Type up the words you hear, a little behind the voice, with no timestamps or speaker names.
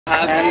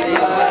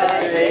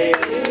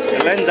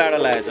यसलाई नि जाडो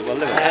लागेको छ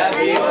बल्ल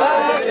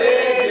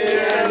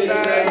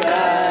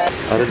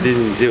अरू दिन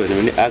जे भन्यो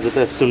भने आज त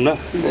सुन्न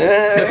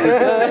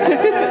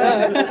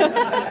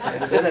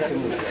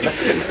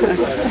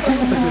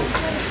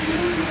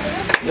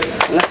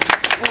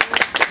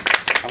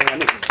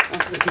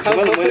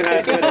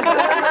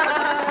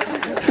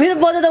मेरो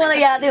बर्थडे त मलाई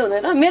यादै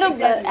हुँदैन मेरो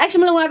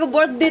एक्चुअली मलाई उहाँको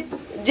बर्थडे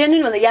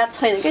जेन्युन भन्दा याद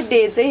छैन क्या डे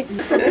चाहिँ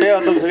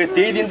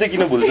त्यही दिन चाहिँ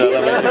किन भुल्छ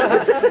होला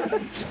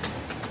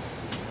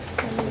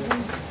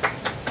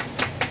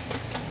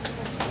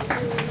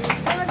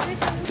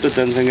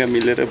जनसङ्ख्या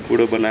मिलेर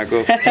बुढो बनाएको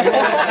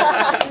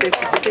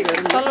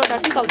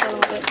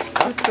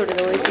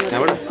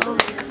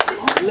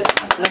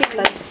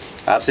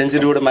हाफ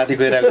सेन्चुरीबाट माथि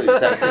गइरहेको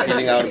हिसाबको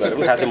फिलिङ आउट भएर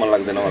पनि खासै मन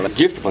लाग्दैन मलाई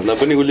गिफ्ट भन्दा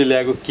पनि उसले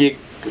ल्याएको केक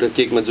र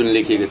केकमा जुन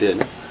लेखिएको थियो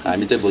होइन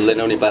हामी चाहिँ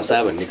भुल्दैनौँ नि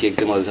पासा भन्ने केक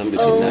चाहिँ मलाई सम्म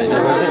बिर्सिन्छ होइन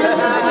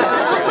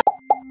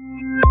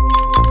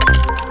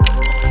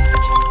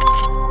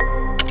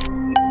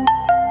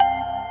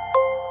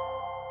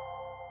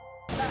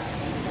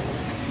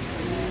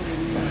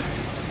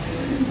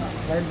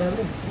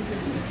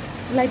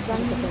लाइट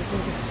बन्द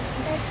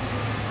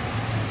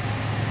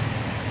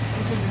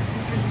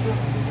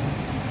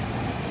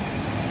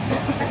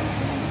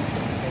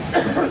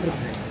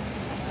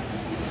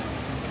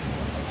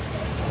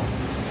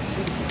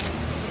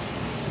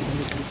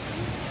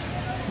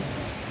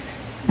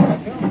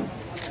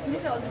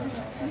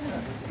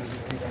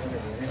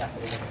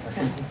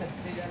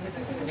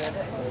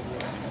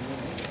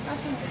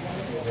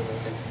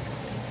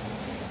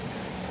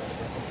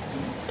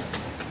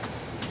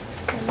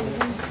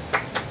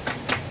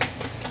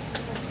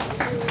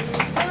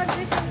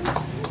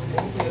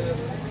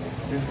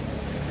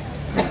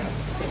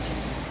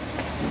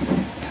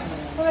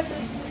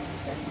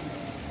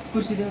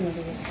कुर्सी देऊ न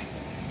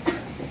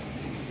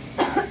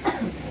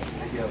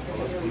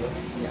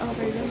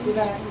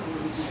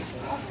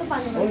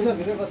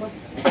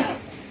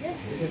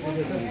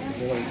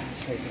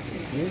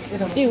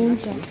ए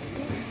हुन्छ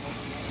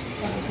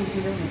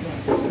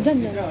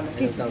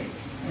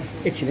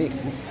एकछिन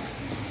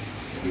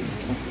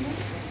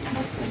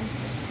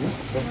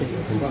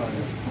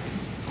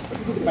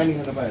पानी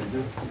खान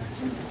पाइहाल्छु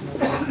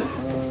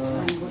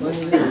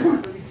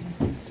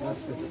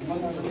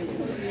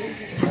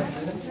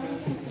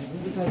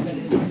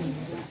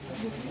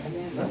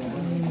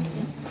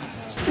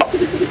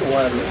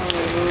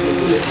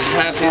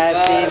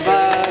Happy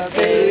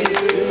birthday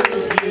to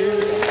you.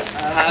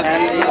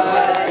 Happy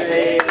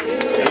birthday.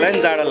 यसलाई नि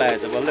जाडो लागेको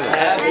छ बल्ल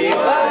Happy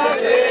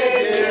birthday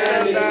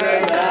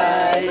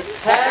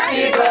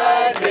Happy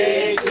birthday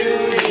to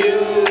you.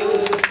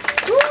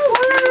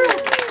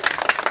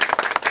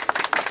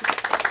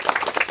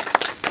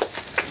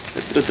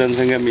 यत्रो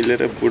जनसङ्ख्या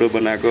मिलेर बुढो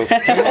बनाएको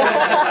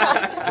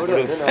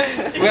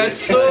We are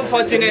so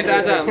fortunate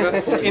आज हाम्रो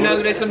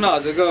इनॉग्रेसन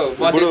हजुरको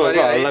बर्थडे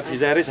बुढोको हल्ला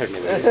फिजारै छड्ने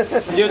भयो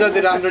यो जति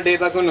राम्रो डे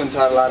त कुन हुन्छ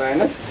होला र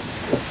हैन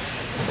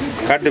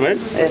काट्दिउँ है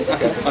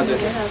हजुर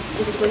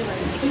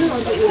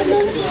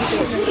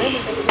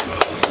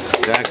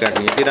कहाँ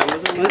काट्ने यति राम्रो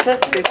छ हुन्छ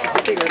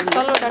त्यति गरौँ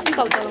तल्लो काट्नु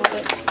तल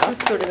मात्रै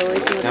छोडेर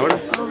गयो यहाँबाट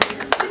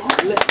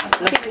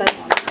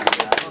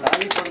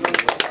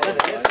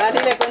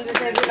नानीले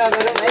कन्जुसेन्सी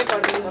नगरौँ है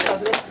पढ्नु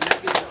सबले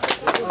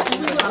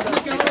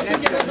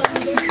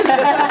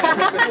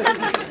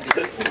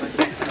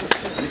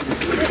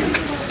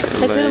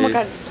त्यसैले म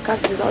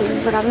काट्छु अलि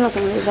काट्नु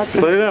नसक्ने साथी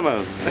परिणाम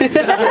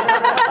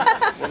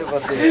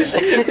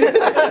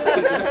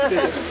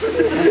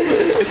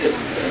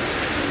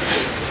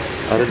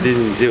अरू दिन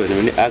जे भन्यो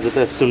भने आज त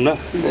सुन्न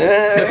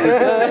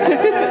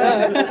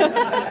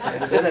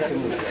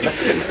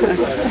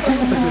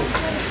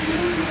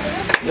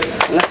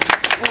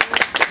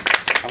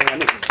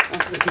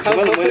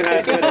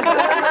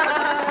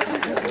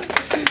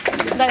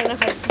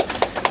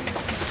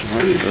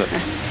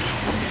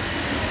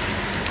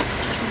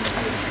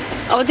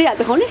अब त्यही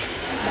हात खुवाउने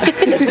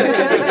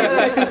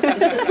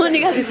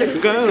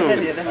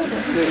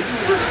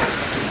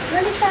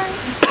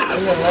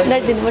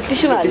ल्याइदिनु म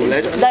टिस्युमा हाल्छु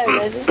दाइ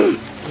ल्याइदिनु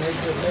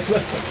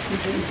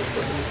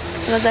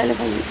दाइले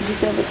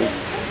दिन्छ अब त्यो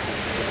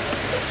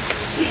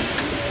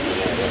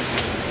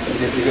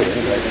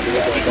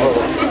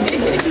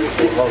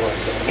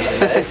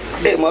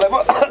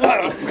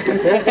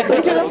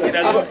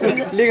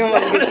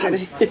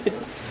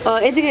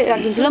यतिकै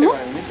राखिदिन्छु ल म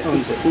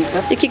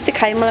एक एक त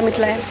खाएँ मलाई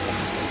मिठो लाग्यो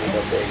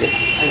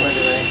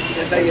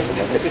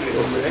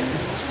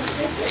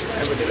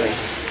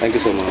Thank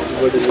you so much.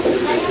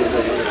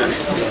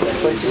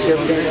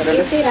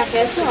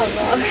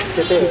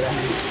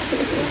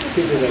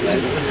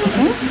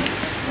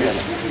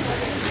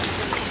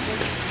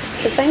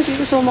 Thank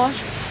you so much.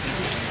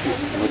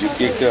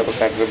 Cake चाहिँ अब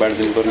काटेर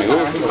बाँडिदिनु पर्ने हो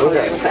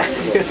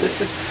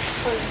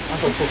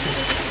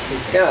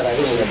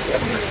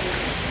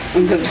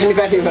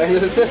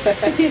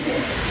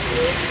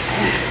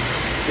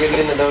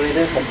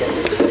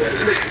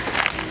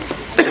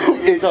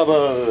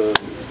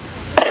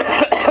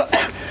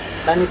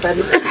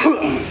पानी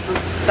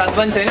तात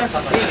पनि छैन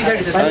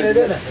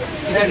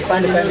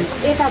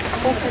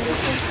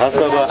हस्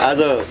त अब आज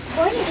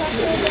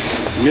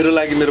मेरो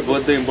लागि मेरो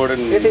बर्थडे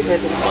इम्पोर्टेन्ट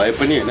भए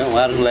पनि होइन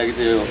उहाँहरूको लागि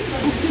चाहिँ यो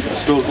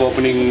स्टोरको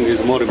ओपनिङ इज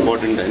मोर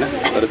इम्पोर्टेन्ट होइन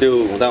तर त्यो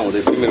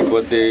हुँदै पनि मेरो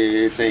बर्थडे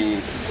चाहिँ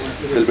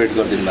सेलिब्रेट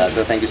गरिदिनु भएको छ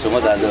थ्याङ्क यू सो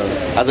मच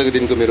आजको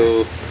दिनको मेरो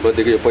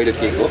बर्थडेको यो पहिलो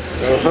केक हो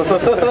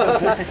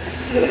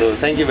so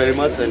thank you very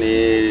much अनि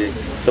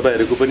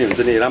तपाईँहरूको पनि हुन्छ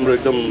नि राम्रो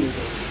एकदम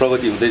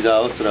प्रगति हुँदै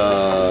जाओस् र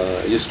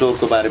यो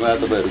स्टोरको बारेमा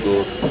तपाईँहरूको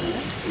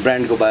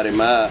ब्रान्डको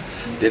बारेमा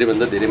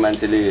धेरैभन्दा धेरै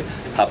मान्छेले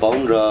थाहा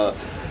पाउन् र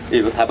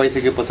यो थाहा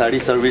पाइसके पछाडि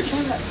सर्भिस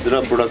र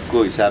प्रोडक्टको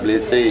हिसाबले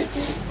चाहिँ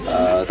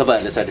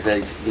तपाईँहरूले सर्टिफाई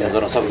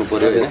गर्न सक्नु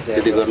पऱ्यो होइन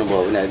त्यति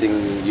गर्नुभयो भने I think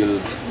you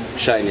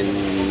shine in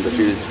the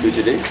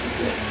future days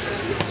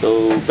so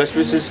best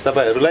wishes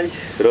तपाईँहरूलाई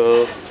र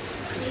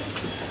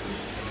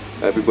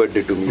happy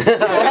birthday to me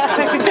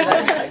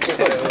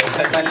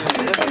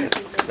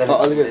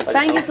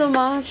Thank you so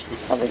much.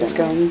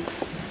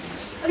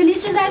 Okay,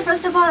 Nischal sir,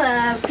 first of all,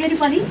 फेरि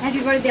पनि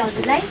ह्यापी बर्थडे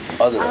हजुरलाई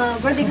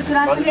बर्थडेको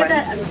सुरुवात एउटा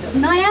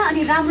नयाँ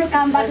अनि राम्रो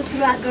कामबाट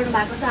सुरुवात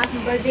गर्नुभएको छ आफ्नो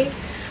बर्थडे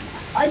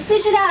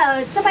स्पेसली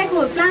तपाईँको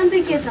प्लान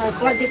चाहिँ के छ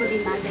बर्थडेको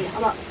दिनमा चाहिँ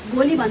अब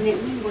भोलि भन्ने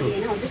भोलि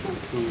होइन हजुर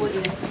भोलि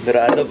मेरो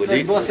आज भोलि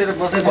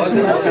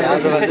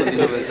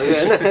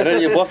र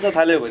यो बस्न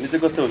थाल्यो भने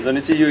चाहिँ कस्तो हुन्छ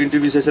भने चाहिँ यो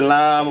इन्टरभ्यू सेसन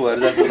लामो भएर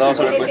जान्छ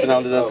 10वटा क्वेसन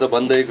आउँदै जान्छ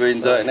भन्दै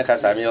गइन्छ होइन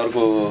खास हामी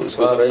अर्को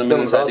उसको सबैजना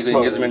साथीको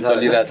इङ्गेजमेन्ट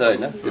चलिरहेछ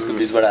होइन त्यसको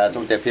बिचबाट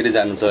आएछौँ त्यहाँ फेरि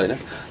जानु छ होइन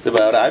त्यो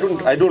भएर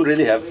I don't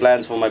really have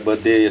plans for my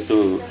birthday यस्तो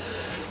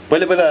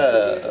पहिला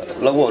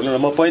लगभग भन्नु न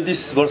म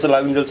 35 वर्ष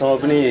लाग्नुन्जेलसम्म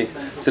पनि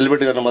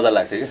सेलिब्रेट गर्न मजा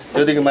लाग्थ्यो कि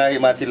त्योदेखि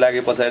माथि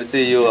लागे पछाडि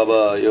चाहिँ यो अब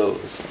यो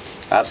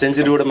हाफ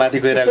सेन्चुरीबाट माथि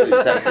गइरहेको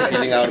हिसाबको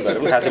फिलिङ आउनु भएर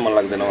पनि खासै मन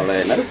लाग्दैन मलाई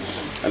होइन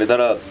अनि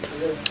तर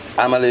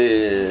आमाले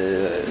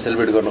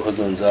सेलिब्रेट गर्न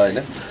खोज्नुहुन्छ होइन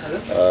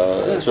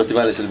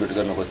स्वस्तिमाले सेलिब्रेट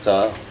गर्न खोज्छ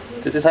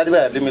त्यो चाहिँ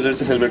साथीभाइहरूले मिलेर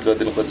चाहिँ सेलिब्रेट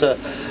गरिदिनु खोज्छ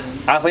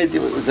आफै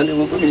त्यो हुन्छ नि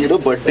मेरो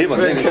बर्थडे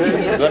भन्ने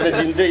गर्ने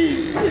दिन चाहिँ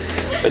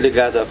अहिले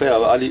गएको छ खै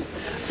अब अलि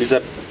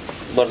 2-4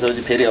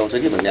 वर्षपछि फेरि आउँछ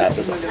कि भन्ने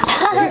आशा छ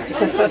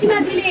स्वस्तिमा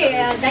दिदीले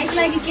दाइको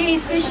लागि केही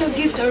स्पेसल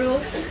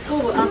गिफ्टहरूको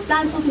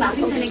प्लान सोच्नु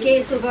भएको छैन केही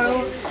यसो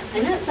गरौँ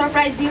होइन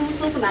सरप्राइज दिउँ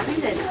सोच्नु भएको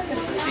छैन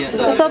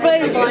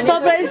सरप्राइज भयो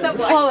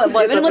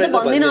भने म त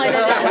भन्दिनँ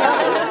अहिले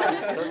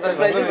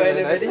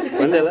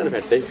भन्दै होला नि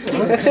भेट्टै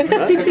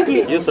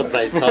यो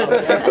सरप्राइज छ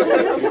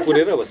म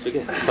पुरेर बस्छु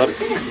क्या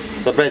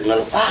सरप्राइज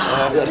नल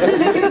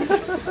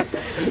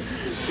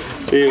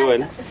त्यही हो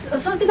होइन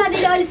स्वस्तिमा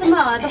दिदीले अहिलेसम्म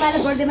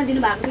तपाईँलाई बर्थडेमा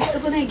दिनुभएको त्यस्तो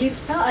कुनै गिफ्ट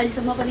छ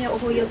अहिलेसम्म पनि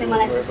ओहो यो चाहिँ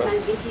मलाई स्वस्तिमाले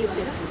दिएको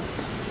भनेर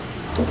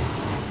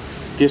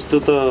त्यस्तो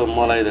त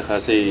मलाई त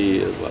खासै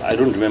I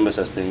don't remember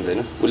such things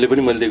होइन उसले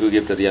पनि मैले दिएको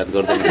गिफ्टहरू याद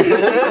गर्दैन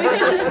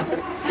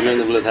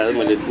किनभने उसलाई थाहा छ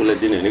मैले उसलाई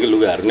दिने होइन कि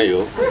लुगाहरू नै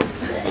हो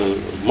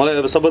मलाई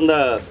अब सबभन्दा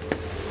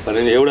भने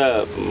एउटा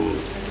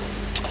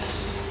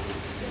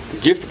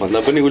गिफ्ट भन्दा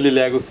पनि उसले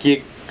ल्याएको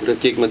केक र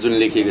केकमा जुन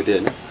लेखिएको थियो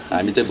होइन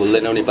हामी चाहिँ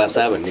भुल्दैनौँ नि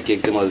पासा भन्ने केक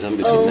चाहिँ मलाई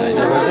बिर्सिन्छ होइन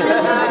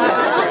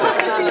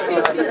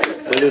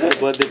मैले उसको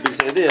बर्थडे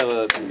बिर्साइदिएँ अब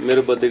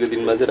मेरो बर्थडेको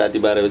दिनमा चाहिँ राति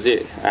 12 बजे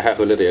आँखा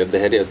खोलेर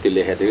हेर्दाखेरि अब त्यो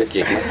लेखाएको थियो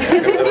क्या केकमा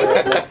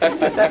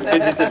त्यो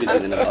चिज चाहिँ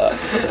बिर्सिँदैन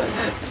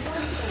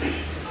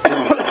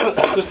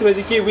जस्तोमा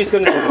चाहिँ के विश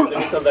गर्नु चाहनुहुन्छ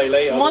निश्चल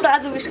दाइलाई म त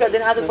आज विश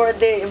गर्दिनँ आज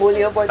बर्थडे भोलि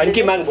हो बर्थडे अनि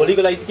के माग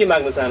भोलिको लागि चाहिँ के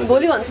माग्न चाहनुहुन्छ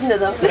भोलि भन्छु नि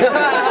त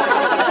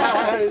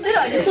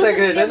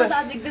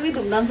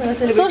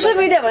सोसियल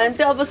मिडिया भने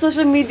त्यो अब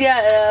सोसियल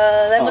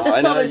मिडियालाई म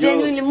त्यस्तो अब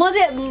जेन्युनली म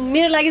चाहिँ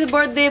मेरो लागि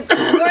चाहिँ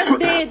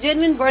बर्थडे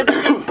जेन्युन बर्थडे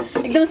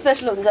एकदम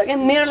स्पेसल हुन्छ क्या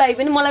मेरो लागि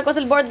पनि मलाई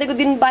कसैले बर्थडेको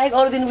दिन बाहेक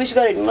अरू दिन विश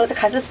गर्यो भने मलाई त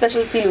खासै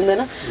स्पेसल फिल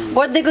हुँदैन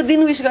बर्थडेको दिन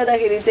विश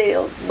गर्दाखेरि चाहिँ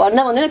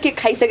भन्दैन केक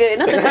खाइसक्यो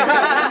होइन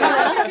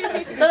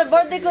तर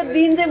बर्थडेको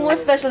दिन चाहिँ मोर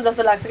स्पेसल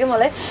जस्तो लाग्छ क्या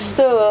मलाई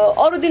सो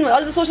अरू दिन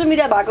अझ सोसियल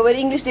मिडिया भएको भएर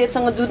इङ्ग्लिस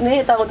डेटसँग जुझ्ने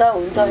यताउता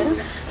हुन्छ होइन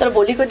तर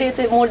भोलिको डे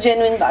चाहिँ मोर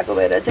जेन्युन भएको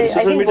भएर चाहिँ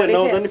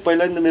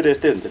पहिला नि त मेरो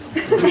यस्तै हुन्थ्यो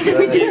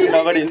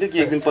अगाडि हुन्थ्यो कि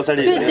एक दिन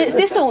पछाडि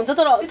त्यस्तो हुन्छ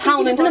तर थाहा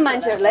हुँदैन नि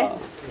मान्छेहरूलाई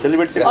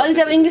सेलिब्रेट चाहिँ अहिले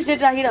चाहिँ अब इङ्ग्लिस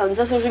डेट राखिरहेको हुन्छ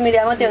सोसियल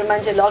मिडियामा त्यो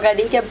मान्छेहरूले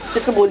अगाडि क्या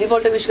त्यसको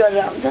भोलिपल्ट विश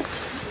गरेर हुन्छ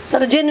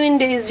तर genuine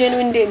day is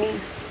genuine day नि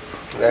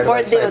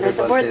बर्थडे भनेर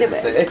त बर्थडे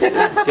भयो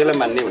त्यसलाई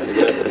मान्ने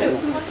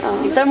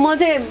भन्ने तर म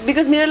चाहिँ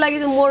बिकज मेरो लागि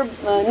चाहिँ मोर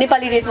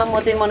नेपाली डेटमा म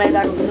चाहिँ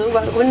मनाइरहेको हुन्छु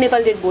उहाँको पनि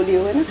नेपाली डेट भोलि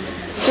हो होइन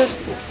सो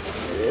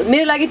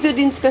मेरो लागि त्यो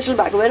दिन स्पेसल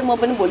भएको भएर म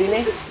पनि भोलि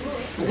नै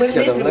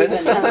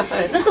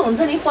जस्तो हुन्छ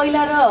नि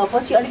पहिला र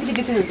पछि अलिकति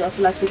डिफ्रेन्ट हुन्छ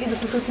जस्तो लाग्छ कि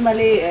जस्तो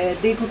स्वस्तिमाले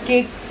दिएको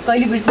केक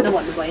कहिले बिर्सिन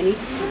भन्नुभयो नि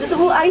जस्तो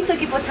ऊ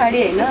आइसके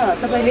पछाडि होइन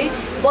तपाईँले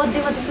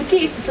बर्थडेमा त्यस्तो के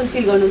स्पेसल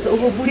फिल गर्नुहुन्छ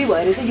ऊ बुढी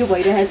भएर चाहिँ यो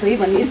भइरहेछ है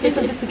भन्ने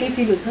स्पेसल त्यस्तो केही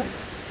फिल हुन्छ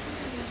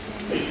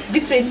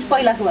डिफ्रेन्ट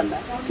पहिलाको भन्दा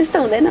त्यस्तो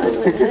हुँदैन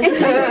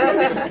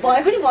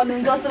भए पनि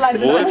भन्नुहुन्छ जस्तो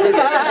लाग्दैन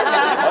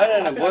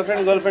होइन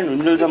बोयफ्रेन्ड गर्लफ्रेन्ड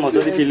हुन्जेलसम्म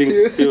जति फिलिङ्स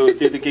त्यो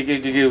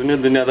के हुने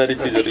दुनियाँदारी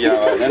चिजहरू यहाँ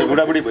होइन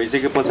बुढाबुढी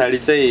भइसके पछाडि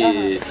चाहिँ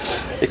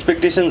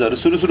एक्सपेक्टेसन्सहरू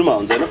सुरुमा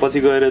हुन्छ होइन पछि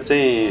गएर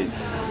चाहिँ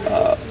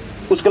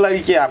उसको लागि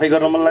के आफै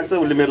गर्न मन लाग्छ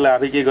उसले मेरो लागि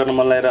आफै के गर्न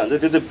मन लागेर हुन्छ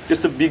त्यो चाहिँ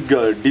त्यस्तो बिग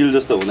डिल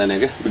जस्तो हुँदैन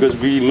क्या because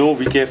we know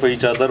we care for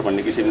each other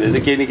भन्ने किसिमले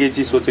चाहिँ केही न केही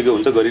चिज सोचेको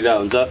हुन्छ गरिरहेको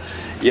हुन्छ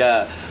या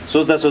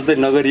सोच्दा सोच्दै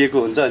नगरिएको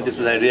हुन्छ अनि त्यस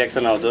पछाडि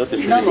रियाक्सन आउँछ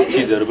त्यस्तो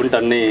चिजहरू पनि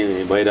टन्नै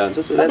भइरहन्छ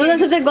सोच्दा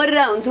सोच्दै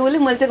गरिरहेको हुन्छ उसले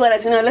मैले चाहिँ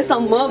गराएको छु उनीहरूलाई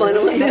सम्भव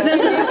भनौँ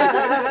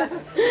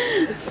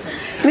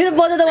मेरो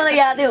बर्थडे त मलाई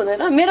यादै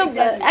हुँदैन मेरो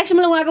एक्चुअली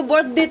मलाई उहाँको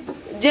बर्थडे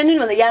जेन्युन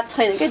भन्दा याद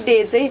छैन क्या डे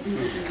चाहिँ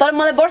तर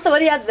मलाई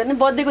वर्षभरि याद हुँदैन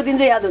बर्थडेको दिन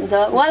चाहिँ याद हुन्छ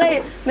उहाँलाई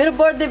मेरो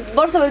बर्थडे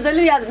वर्षभरि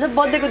जहिले याद हुन्छ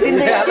बर्थडेको दिन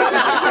चाहिँ याद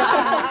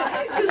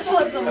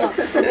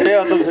त्यही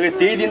अचम्म छ कि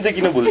त्यही दिन चाहिँ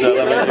किन भुल्छ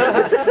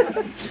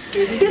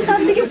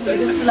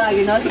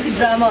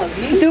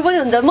त्यो पनि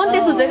हुन्छ म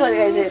त्यो सोचेको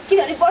चाहिँ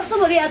किनभने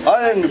वर्षभरि याद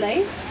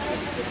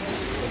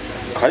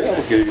खै अब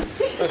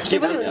के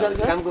पनि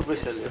हुन्छ कामको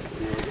प्रेसरले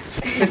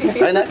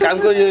होइन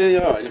कामको यो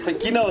होइन खै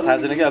किन हो थाहा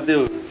छैन कि अब त्यो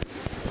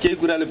केही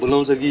कुराले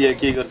भुलाउँछ कि या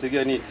के गर्छ कि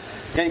अनि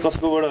कहीँ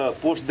कसकोबाट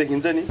पोस्ट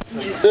देखिन्छ नि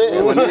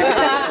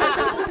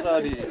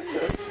अनि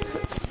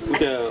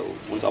त्यहाँ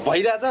हुन्छ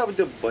भइरहेछ अब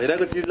त्यो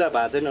भइरहेको चिजलाई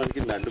भएको छैन अनि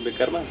किन ढान्टु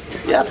बेकारमा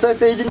याद छ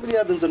त्यही दिन पनि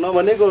याद हुन्छ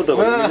नभनेको हो त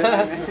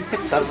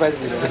सरप्राइज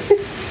दिनु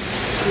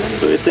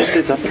यस्तै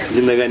यस्तै छ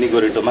जिन्दगानी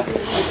गोरेटोमा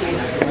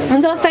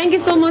हुन्छ थ्याङ्क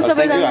यू सो मच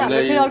सबैजना हाम्रो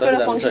फेरि अर्को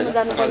एउटा फङ्सनमा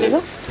जानुपर्ने छ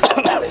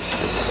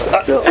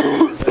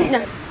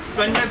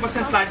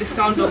 25% फ्ल्याट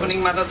डिस्काउन्ट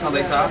ओपनिङमा त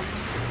छँदैछ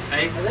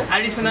है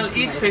additional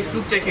is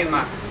Facebook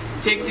चेक-इनमा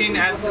checked in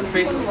at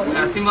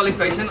Facebook symbolic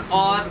fashion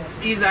or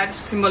is at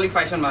symbolic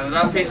fashion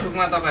भनेर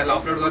फेसबुकमा तपाईहरुले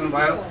अपलोड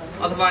गर्नुभयो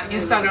अथवा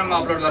इन्स्टाग्राममा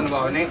अपलोड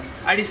गर्नुभयो भने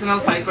एडिसनल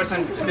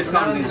 5%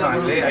 डिस्काउन्ट दिन्छ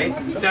हामीले है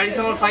त्यो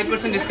एडिसनल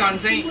 5% डिस्काउन्ट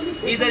चाहिँ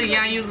इदर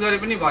यहाँ युज गरे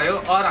पनि भयो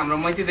और हाम्रो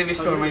मैती देवी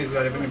स्टोरमा युज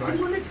गरे पनि भयो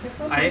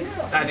है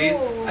दैट इज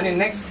अनि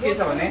नेक्स्ट के छ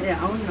भने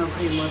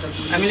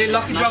हामीले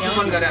लकी ड्र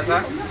ओपन गरेका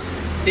छ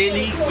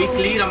डेली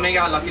वीकली र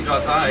मेगा लकी ड्र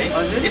छ है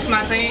यसमा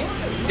चाहिँ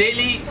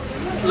डेली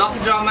लकी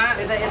ड्रमा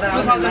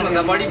 2000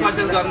 भन्दा बढी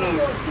पर्चेज गर्नु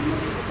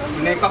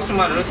हुने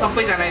कस्टमरहरु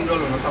सबैजना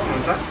इनरोल हुन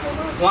सक्नुहुन्छ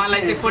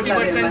उहाँलाई चाहिँ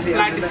 40%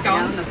 फ्ल्याट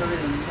डिस्काउन्ट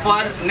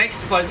पर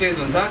नेक्स्ट पर्चेज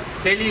हुन्छ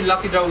डेली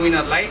लकी ड्र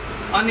विनरलाई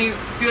अनि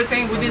त्यो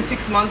चाहिँ विदिन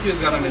 6 मन्थ युज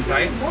गर्न मिल्छ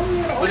है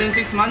within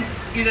 6 month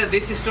either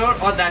this store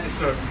or that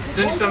store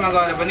जुन स्टोरमा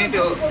गएर पनि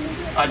त्यो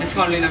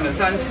डिस्काउन्ट लिन मिल्छ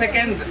अनि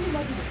सेकेन्ड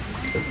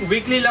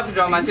वीकली लकी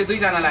ड्रमा चाहिँ दुई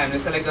जनालाई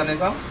हामीले सेलेक्ट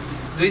गर्नेछौँ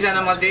दुई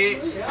जना मध्ये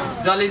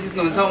जसले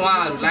जित्नुहुन्छ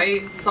उहाँहरूलाई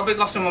सबै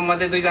कस्टमर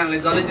मध्ये दुई जनाले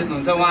जसले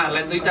जित्नुहुन्छ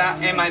उहाँहरूलाई दुईटा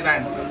एमआई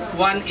ब्यान्ड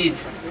 1 इच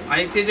है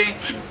त्यो चाहिँ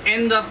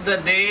एन्ड अफ द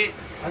डे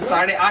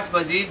 8:30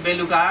 बजी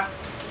बेलुका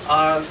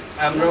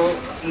हाम्रो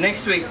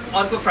नेक्स्ट विक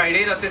अर्को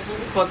फ्राइडे र त्यस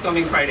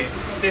फोर्थकमिङ फ्राइडे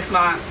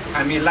त्यसमा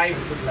हामी लाइभ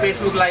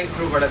फेसबुक लाइभ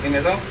थ्रुबाट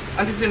दिनेछौँ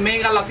अनि त्यसपछि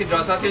मेगा लकी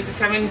ड्र छ त्यो चाहिँ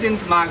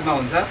 17th मार्चमा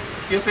हुन्छ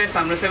यो फेस्ट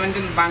हाम्रो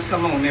 17th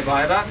मार्चसम्म हुने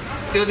भएर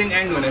त्यो दिन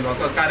एन्ड हुने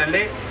भएको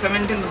कारणले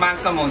 17th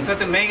मार्चसम्म हुन्छ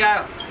त्यो मेगा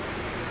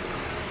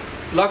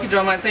लकी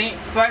ड्रमा चाहिँ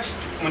फर्स्ट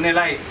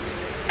हुनेलाई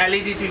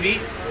एलईडी टिभी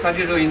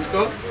 32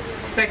 इन्चको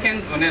सेकेन्ड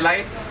हुनेलाई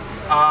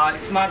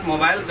स्मार्ट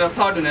मोबाइल र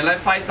थर्ड हुनेलाई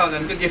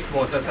 5000 को गिफ्ट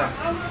भाउचर छ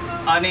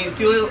अनि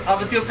त्यो अब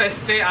त्यो फेस्ट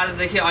चाहिँ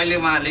आजदेखि अहिले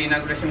उहाँहरूले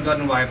इनागुरेसन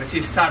गर्नु भएपछि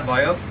स्टार्ट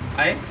भयो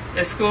है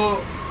यसको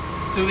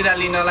सुविधा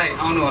लिनलाई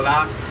आउनु होला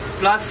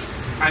प्लस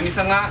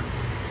हामीसँग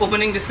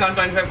ओपनिङ डिस्काउन्ट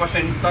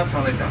 25% त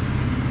छँदैछ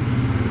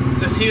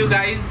so C you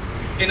guys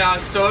in our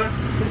store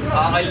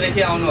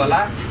अहिलेदेखि आउनु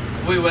होला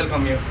we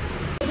welcome you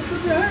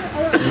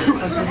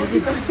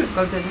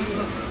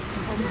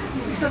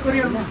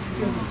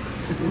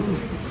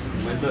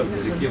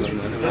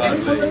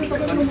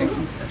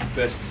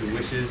best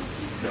wishes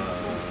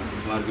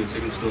उहाँहरूको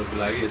सेकेन्ड स्टोरको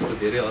लागि यस्तो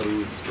धेरै अरू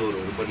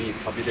स्टोरहरू पनि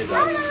थपिँदै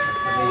जाओस्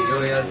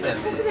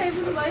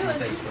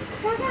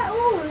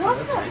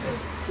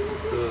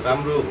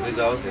राम्रो हुँदै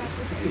जाओस्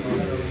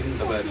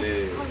तपाईँहरूले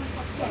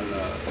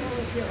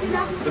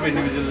सबै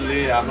इन्डिभिजुअलले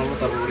आफ्नो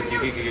तर्फबाट के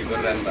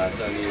गरिरहनु भएको छ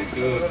अनि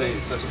त्यो चाहिँ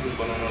सक्सेसफुल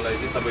बनाउनलाई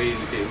चाहिँ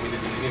सबैले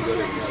मिलिजुली नै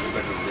गऱ्यो भने अलिक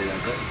बेटर हुँदै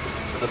जान्छ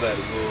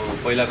तपाईँहरूको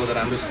पहिलाको त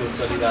राम्रो स्टोर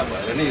चलिरहेको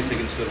भएर नै यो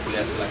सेकेन्ड स्टोर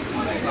खुल्या जस्तो लाग्छ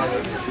मलाई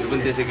त्यो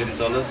पनि त्यसै गरी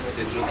चलोस्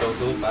तेस्रो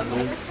चौथो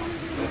पाँचौँ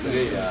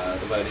सँगसँगै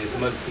तपाईँहरूले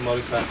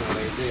सिम्बोलिक फ्यासनको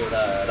लागि चाहिँ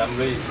एउटा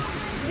राम्रै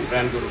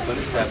ब्रान्डको रूपमा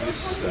इस्टाब्लिस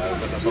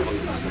गर्न सफल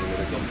हुनुहोस्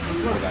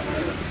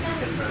भनेर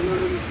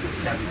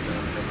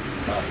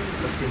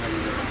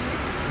चाहिँ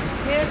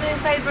मेरो त्यो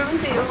साइडबाट पनि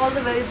त्यही हो अल द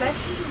भेरी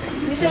बेस्ट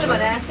निश्चयले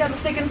भने जस्तै अब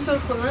सेकेन्ड स्टोर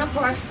खोल्नु न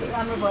फर्स्ट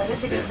राम्रो भएर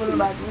सेकेन्ड खोल्नु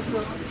भएको so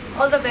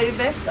all the very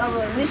best अब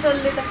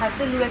निश्चलले त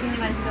खासै लुगा किन्ने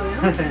मान्छे त होइन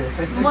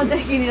म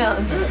चाहिँ किनेर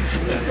हुन्छु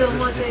सो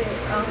म चाहिँ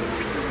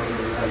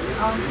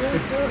आउँछु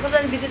सो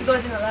सबैजना भिजिट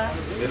गरिदिनु होला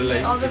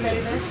अल द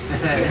भेरी बेस्ट